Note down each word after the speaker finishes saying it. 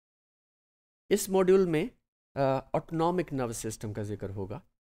इस मॉड्यूल में autonomic nervous system का जिक्र होगा।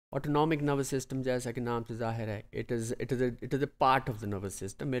 ऑटोनॉमिक नर्वस सिस्टम जैसा कि नाम से जाहिर है, it is a part of the nervous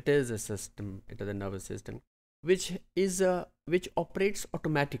system, it is a nervous system which operates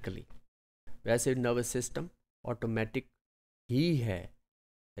automatically. वैसे नर्वस सिस्टम ऑटोमेटिक ही है,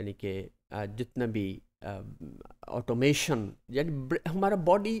 यानी कि जितना भी ऑटोमेशन, यानी हमारा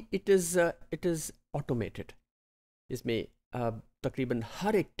बॉडी इट इज़ ऑटोमेटेड। इसमें तकरीबन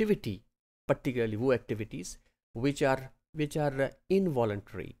हर एक्टिविटी, particularly वो activities which are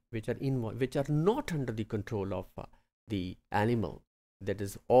involuntary, which are not under the control of the animal, that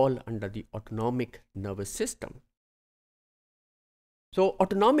is all under the autonomic nervous system. So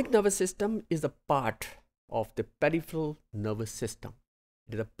autonomic nervous system is a part of the peripheral nervous system.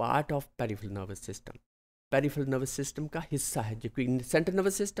 It is a part of peripheral nervous system. Peripheral nervous system का हिस्सा है, जो कि central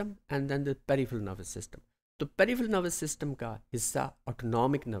nervous system and then the peripheral nervous system. तो peripheral nervous system का हिस्सा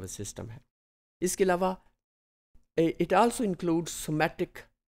autonomic nervous system है। इसके अलावा it also includes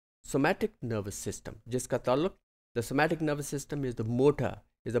somatic nervous system, जिसका ताल्लुक the somatic nervous system is the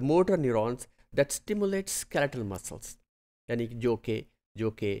motor neurons that stimulate skeletal muscles, यानी कि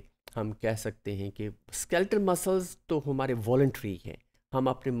जो कि हम कह सकते हैं कि स्केलेटल मसल्स तो हमारे वॉलंटरी हैं। हम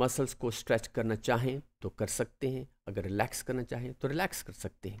अपने मसल्स को स्ट्रेच करना चाहें तो कर सकते हैं, अगर रिलैक्स करना चाहें तो रिलैक्स कर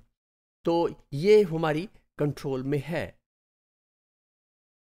सकते हैं। तो ये हमारी कंट्रोल में है।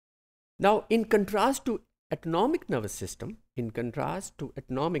 Now, in contrast to autonomic nervous system, the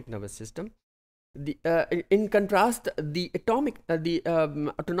autonomic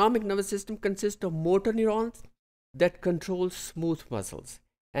nervous system consists of motor neurons that control smooth muscles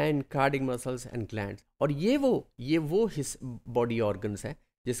and cardiac muscles and glands. और ये वो बॉडी ऑर्गन्स है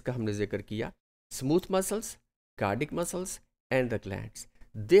जिसका हमने जिक्र किया, smooth muscles, cardiac muscles and the glands.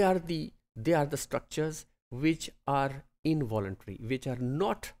 They are the structures which are involuntary, which are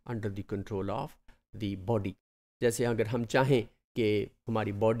not under the control of the body. जैसे अगर हम चाहें कि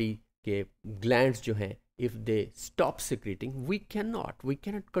हमारी बॉडी के ग्लैंड्स जो हैं, if they stop secreting, we cannot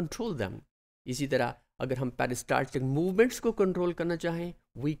control them. इसी तरह अगर हम पेरिस्टाल्टिक मूवमेंट्स को कंट्रोल करना चाहें,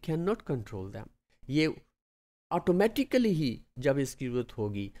 we cannot control them. ये ऑटोमेटिकली ही जब इसकी ज़रूरत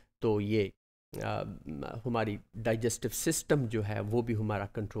होगी तो ये हमारी डाइजेस्टिव सिस्टम जो है वो भी हमारा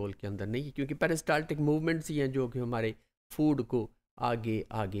कंट्रोल के अंदर नहीं है, क्योंकि पेरिस्टाल्टिक मूवमेंट्स ही हैं जो कि हमारे फूड को आगे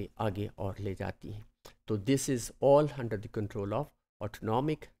आगे आगे और ले जाती हैं। तो this is all under the control of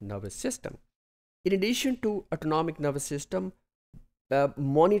autonomic nervous system. In addition to autonomic nervous system,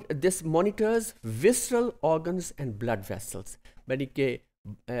 this monitors visceral organs and blood vessels. यानी कि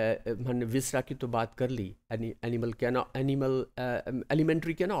हमने विसरा की तो बात कर ली,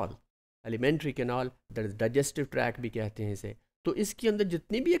 alimentary canal, that is digestive track भी कहते हैं इसे। तो इसके अंदर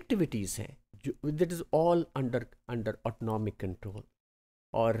जितनी भी एक्टिविटीज़ हैं, that is all under autonomic control.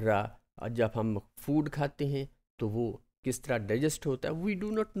 और जब हम फूड खाते हैं तो वो किस तरह डाइजेस्ट होता है, we do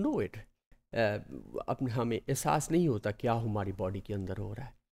not know it. अपने हमें एहसास नहीं होता क्या हमारी बॉडी के अंदर हो रहा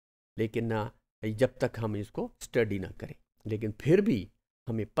है, लेकिन जब तक हम इसको स्टडी ना करें, लेकिन फिर भी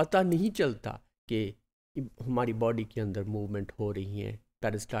हमें पता नहीं चलता कि हमारी बॉडी के अंदर मूवमेंट हो रही हैं,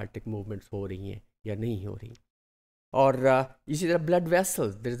 पेरिस्टाल्टिक मूवमेंट्स हो रही हैं या नहीं हो रही। और इसी तरह blood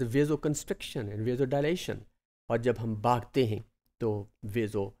vessels, there is वेजो constriction and वेजो dilation. और जब हम भागते हैं तो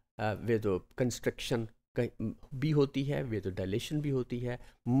वेजो कंस्ट्रिक्शन भी होती है, वेजो डायलेशन भी होती है।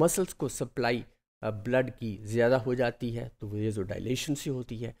 मसल्स को सप्लाई ब्लड की ज़्यादा हो जाती है तो वेजो डायलेशन से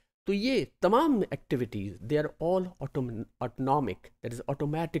होती है। तो ये तमाम activities they are all autonomic, that is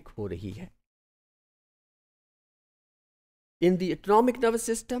automatic हो रही है। In the autonomic nervous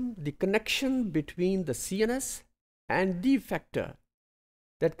system, the connection between the CNS and the effector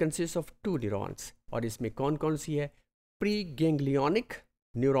that consists of two neurons, और इसमें कौन कौन सी है, pre-ganglionic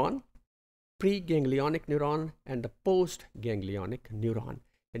neuron and the post-ganglionic neuron,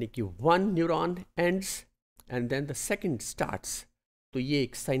 यानी कि one neuron ends and then the second starts। तो ये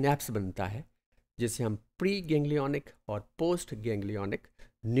एक साइनेप्स बनता है जिसे हम pre-ganglionic और post-ganglionic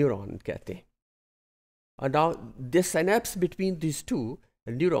neuron कहते हैं। And now this synapse between these two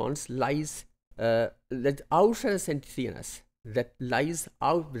neurons lies that outside CNS, that lies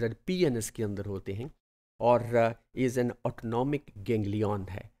out, that PNS के अंदर होते हैं, और is an autonomic ganglion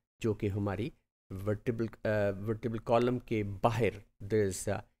है जो कि हमारी vertebral column के बाहर there is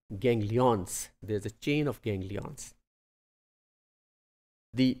ganglions, there is a chain of ganglions.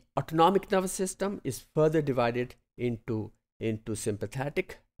 The autonomic nervous system is further divided into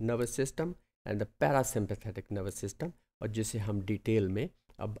sympathetic nervous system and the parasympathetic nervous system, और जिसे हम detail में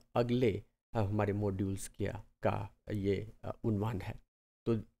अब अगले हमारे मॉड्यूल्स का ये उन्वान है।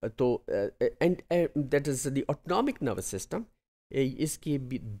 तो and that is the autonomic nervous system इसकी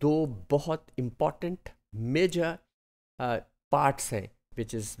भी दो बहुत important major parts हैं,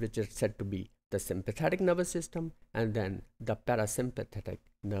 which is said to be the sympathetic nervous system and then the parasympathetic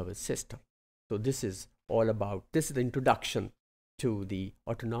nervous system. So this is all about, this is the introduction to the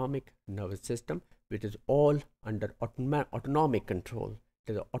autonomic nervous system, which is all under autonomic control.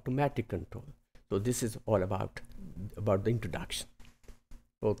 It is automatic control. So this is all about the introduction.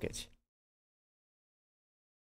 Okay.